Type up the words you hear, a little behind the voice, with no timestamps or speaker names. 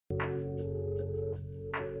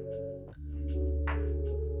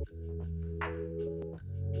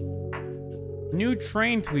New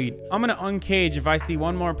Train tweet. I'm gonna uncage if I see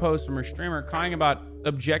one more post from a streamer crying about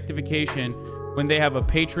objectification when they have a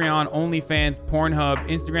Patreon, OnlyFans, Pornhub,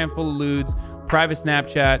 Instagram full of lewds, private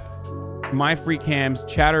Snapchat, my free cams,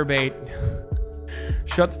 chatterbait.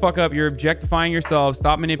 Shut the fuck up. You're objectifying yourself.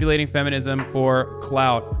 Stop manipulating feminism for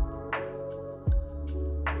clout.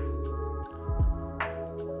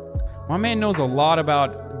 My man knows a lot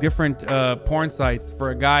about different porn sites for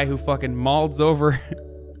a guy who fucking malds over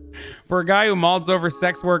for a guy who malds over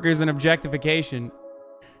sex workers and objectification.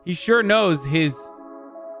 He sure knows his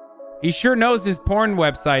porn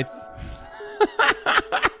websites.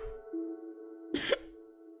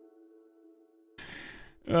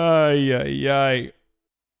 Ay, ay, ay.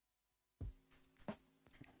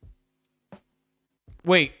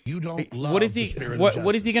 Wait, what is he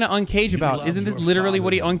what is he gonna uncage about? Isn't this literally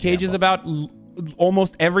what he uncages about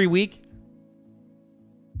almost every week?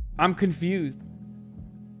 I'm confused.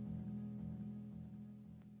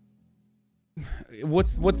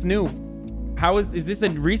 What's new? How is this a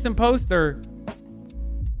recent post or?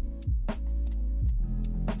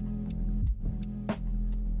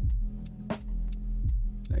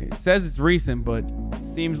 It says it's recent, but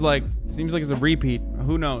seems like it's a repeat.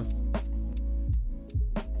 Who knows?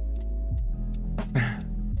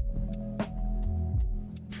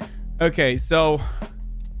 Okay, so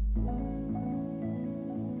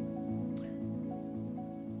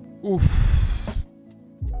oof.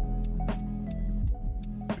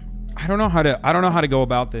 I don't know how to go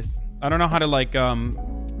about this. I don't know how to I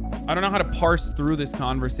don't know how to parse through this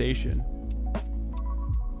conversation.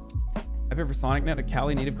 I pay for SonicNet, a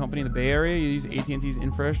Cali native company in the Bay Area. You use AT&T's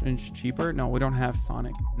infra and it's cheaper. No, we don't have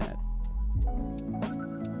SonicNet.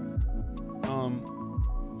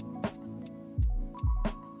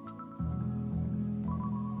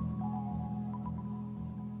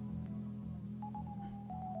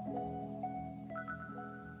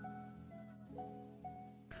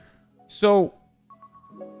 So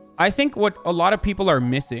I think what a lot of people are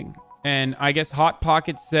missing, and I guess Hot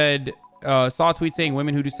Pocket said, saw a tweet saying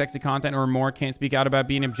women who do sexy content or more can't speak out about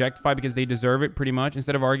being objectified because they deserve it, pretty much.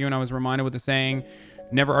 Instead of arguing, I was reminded with the saying,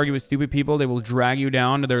 never argue with stupid people. They will drag you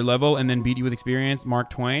down to their level and then beat you with experience.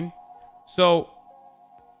 Mark Twain. So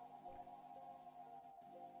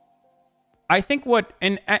I think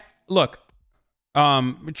look,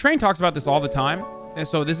 Train talks about this all the time. And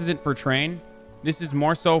so this isn't for Train. This is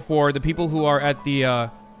more so for the people who are at the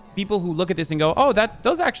people who look at this and go, "Oh, that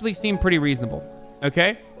does actually seem pretty reasonable."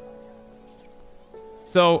 Okay?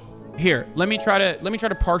 So here, let me try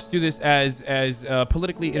to parse through this as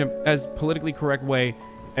politically in as politically correct way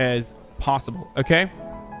as possible. Okay?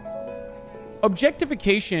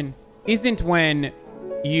 Objectification isn't when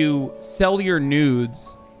you sell your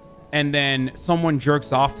nudes and then someone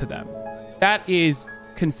jerks off to them. That is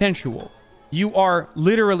consensual. You are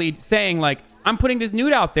literally saying like, I'm putting this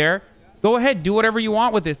nude out there. Go ahead, do whatever you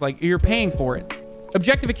want with this. Like, you're paying for it.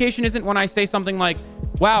 Objectification isn't when I say something like,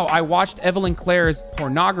 wow, I watched Evelyn Claire's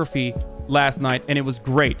pornography last night and it was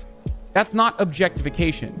great. That's not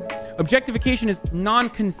objectification. Objectification is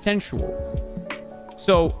non-consensual.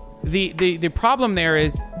 So the problem there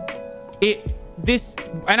is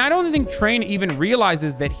and I don't think Train even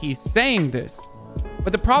realizes that he's saying this.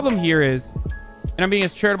 But the problem here is, and I'm being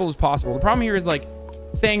as charitable as possible, the problem here is like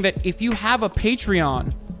saying that if you have a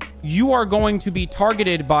Patreon, you are going to be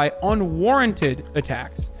targeted by unwarranted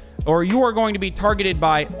attacks, or you are going to be targeted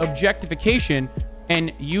by objectification,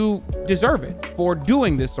 and you deserve it for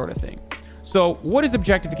doing this sort of thing. So what is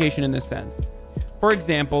objectification in this sense? For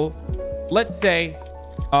example, let's say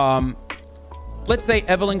Evelyn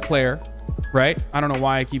Claire, right? I don't know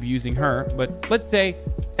why I keep using her, but let's say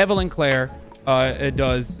Evelyn Claire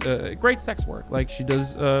does great sex work. Like she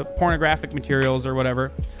does pornographic materials or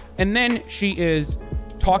whatever. And then she is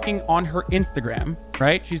talking on her Instagram,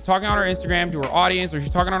 right? She's talking on her Instagram to her audience, or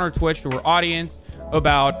she's talking on her Twitch to her audience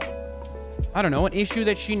about, I don't know, an issue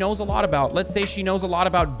that she knows a lot about. Let's say she knows a lot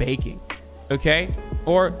about baking, okay?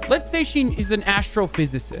 Or let's say she is an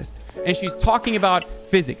astrophysicist and she's talking about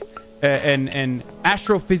physics and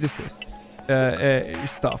astrophysicist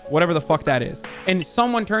stuff, whatever the fuck that is. And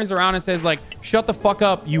someone turns around and says like, shut the fuck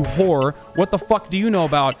up, you whore. What the fuck do you know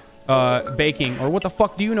about baking? Or what the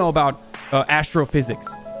fuck do you know about astrophysics?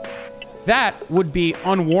 That would be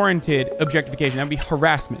unwarranted objectification. That would be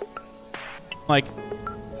harassment. Like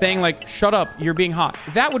saying like, shut up, you're being hot.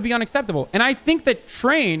 That would be unacceptable. And I think that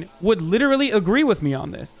Train would literally agree with me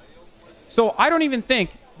on this. So I don't even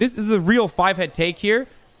think, this is the real five-head take here,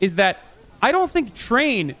 is that I don't think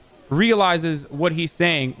Train realizes what he's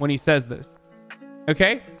saying when he says this.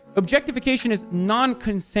 Okay? Objectification is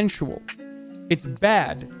non-consensual. It's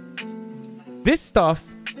bad. This stuff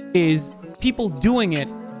is people doing it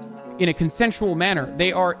in a consensual manner.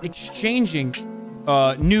 They are exchanging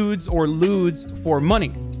nudes or lewds for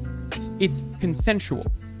money. It's consensual.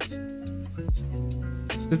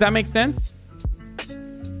 Does that make sense?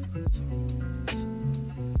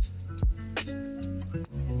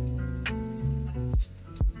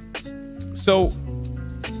 So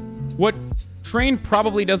what Train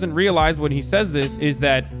probably doesn't realize when he says this is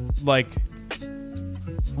that, like,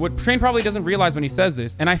 what Train probably doesn't realize when he says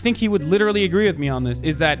this, and I think he would literally agree with me on this,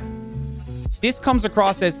 is that this comes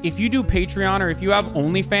across as, if you do Patreon or if you have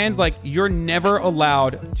OnlyFans, like, you're never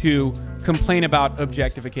allowed to complain about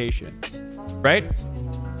objectification, right?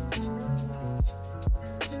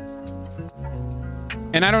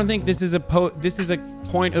 And I don't think this is a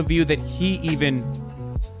point of view that he even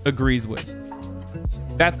agrees with.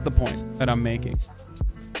 That's the point that I'm making.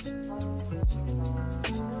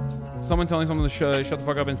 Someone telling someone to shut the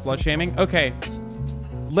fuck up and slut shaming. Okay,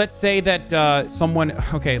 let's say that someone.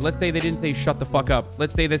 Okay, let's say they didn't say shut the fuck up.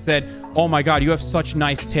 Let's say they said, "Oh my god, you have such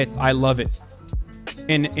nice tits. I love it."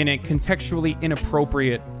 In a contextually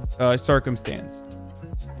inappropriate circumstance.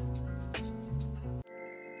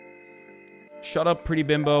 Shut up, pretty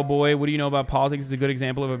bimbo boy. What do you know about politics? Is a good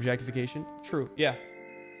example of objectification. True. Yeah.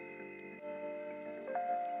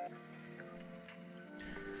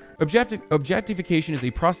 Objectification is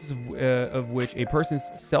a process of which a person's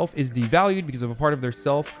self is devalued because of a part of their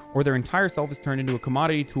self, or their entire self is turned into a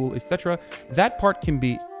commodity, tool, etc. That part can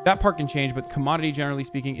change, but commodity, generally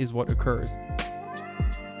speaking, is what occurs.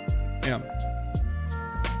 Yeah.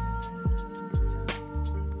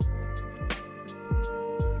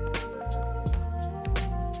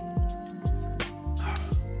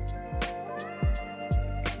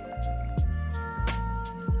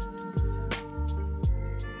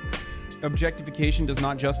 Objectification does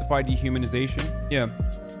not justify dehumanization. Yeah.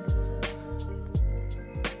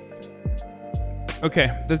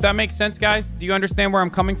 Okay. Does that make sense, guys? Do you understand where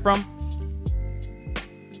I'm coming from?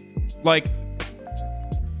 Like,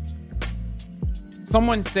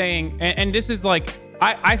 someone saying, and this is like,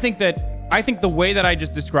 I think the way that I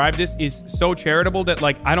just described this is so charitable that,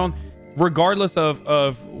 like, I don't, regardless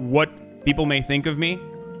of what people may think of me,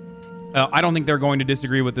 I don't think they're going to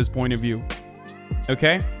disagree with this point of view.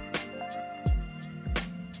 Okay?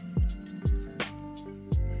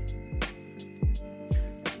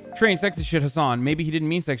 Train, sexist shit, Hasan. Maybe he didn't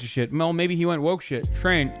mean sexist shit. Well, maybe he went woke shit.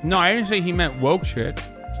 Train. No, I didn't say he meant woke shit.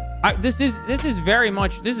 This is very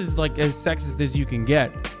much, this is like as sexist as you can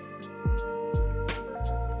get.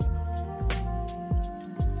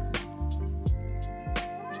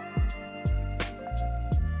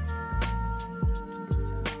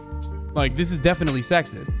 Like, this is definitely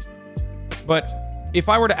sexist. But if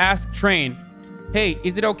I were to ask Train, hey,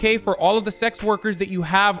 is it okay for all of the sex workers that you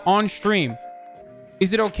have on stream,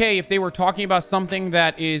 is it okay if they were talking about something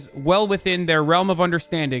that is well within their realm of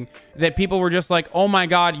understanding, that people were just like, oh my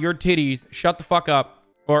god, your titties, shut the fuck up,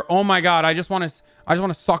 or oh my god, I just want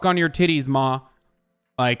to suck on your titties, ma,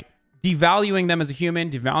 like devaluing them as a human,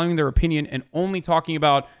 devaluing their opinion, and only talking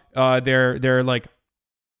about their like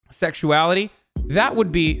sexuality? That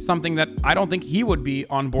would be something that I don't think he would be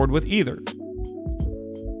on board with either.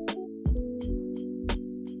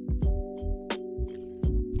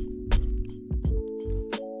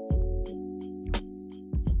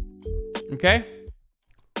 Okay?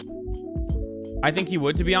 I think he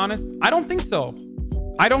would, to be honest. I don't think so.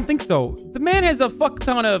 I don't think so. The man has a fuck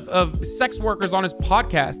ton of sex workers on his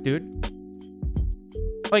podcast, dude.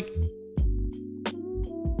 Like,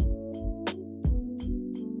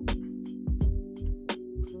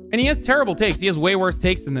 and he has terrible takes. He has way worse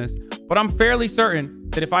takes than this. But I'm fairly certain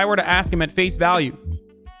that if I were to ask him at face value,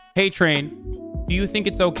 hey, Train, do you think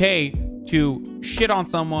it's okay to shit on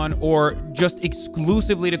someone or just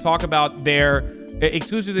exclusively to talk about their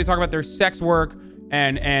sex work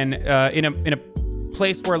and in a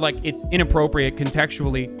place where, like, it's inappropriate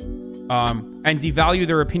contextually, and devalue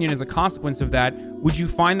their opinion as a consequence of that? Would you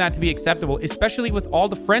find that to be acceptable, especially with all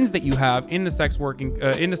the friends that you have in the sex work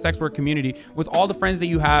community, with all the friends that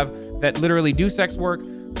you have that literally do sex work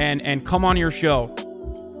and come on your show?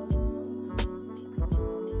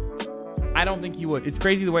 I don't think he would. It's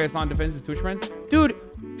crazy the way Hasan defends his Twitch friends. Dude,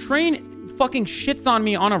 Train fucking shits on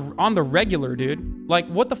me on the regular, dude. Like,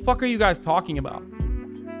 what the fuck are you guys talking about?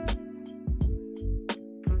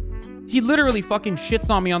 He literally fucking shits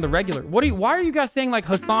on me on the regular. Why are you guys saying like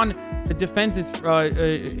Hasan defends his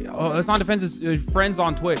friends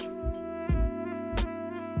on Twitch?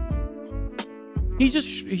 He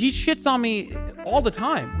shits on me all the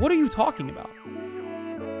time. What are you talking about?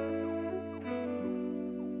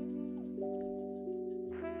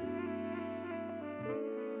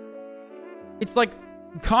 it's like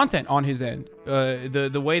content on his end.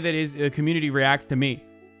 The way that his community reacts to me.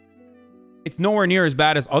 It's nowhere near as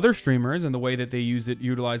bad as other streamers and the way that they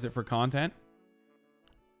utilize it for content.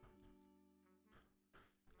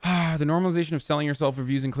 The normalization of selling yourself for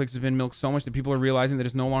views and clicks has been milked so much that people are realizing that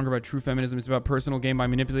it's no longer about true feminism. It's about personal gain by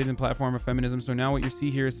manipulating the platform of feminism. So now what you see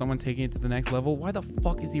here is someone taking it to the next level. Why the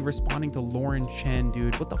fuck is he responding to Lauren Chen,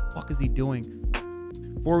 dude? What the fuck is he doing?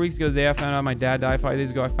 4 weeks ago, the day I found out my dad died, 5 days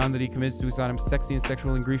ago, I found that he committed suicide. I'm sexy and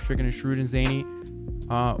sexual and grief-stricken and shrewd and zany.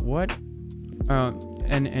 What?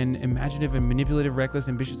 And imaginative and manipulative, reckless,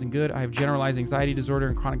 ambitious, and good. I have generalized anxiety disorder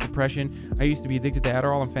and chronic depression. I used to be addicted to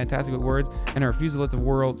Adderall. I'm fantastic with words, and I refuse to let the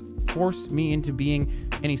world force me into being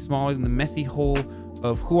any smaller than the messy hole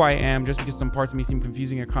of who I am just because some parts of me seem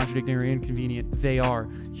confusing or contradicting or inconvenient. They are.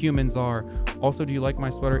 Humans are. Also, do you like my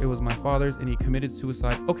sweater? It was my father's, and he committed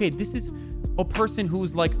suicide. Okay, this is a person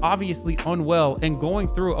who's like obviously unwell and going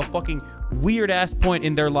through a fucking weird ass point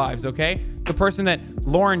in their lives, okay? The person that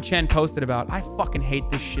Lauren Chen posted about. I fucking hate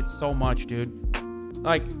this shit so much, dude.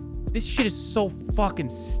 Like, this shit is so fucking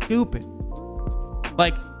stupid.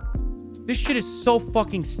 Like, this shit is so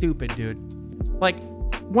fucking stupid, dude. Like,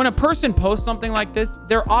 when a person posts something like this,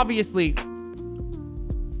 they're obviously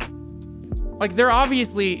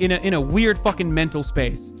in a weird fucking mental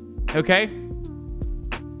space, okay?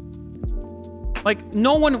 Like,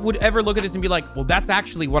 no one would ever look at this and be like, well, that's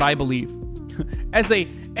actually what I believe. As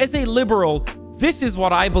a liberal, this is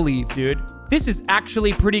what I believe, dude. This is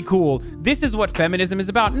actually pretty cool. This is what feminism is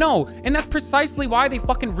about. No, and that's precisely why they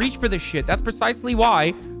fucking reach for this shit. That's precisely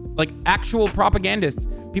why, like, actual propagandists,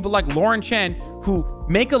 people like Lauren Chen, who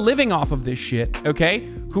make a living off of this shit, okay?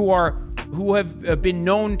 Who have been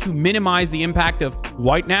known to minimize the impact of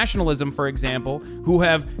white nationalism, for example, who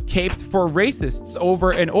have caped for racists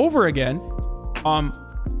over and over again.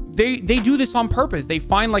 They do this on purpose. They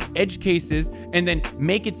find like edge cases and then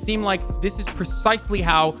make it seem like this is precisely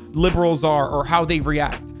how liberals are or how they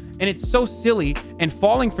react. And it's so silly, and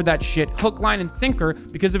falling for that shit hook, line, and sinker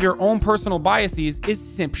because of your own personal biases is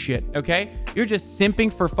simp shit, okay? You're just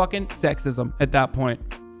simping for fucking sexism at that point.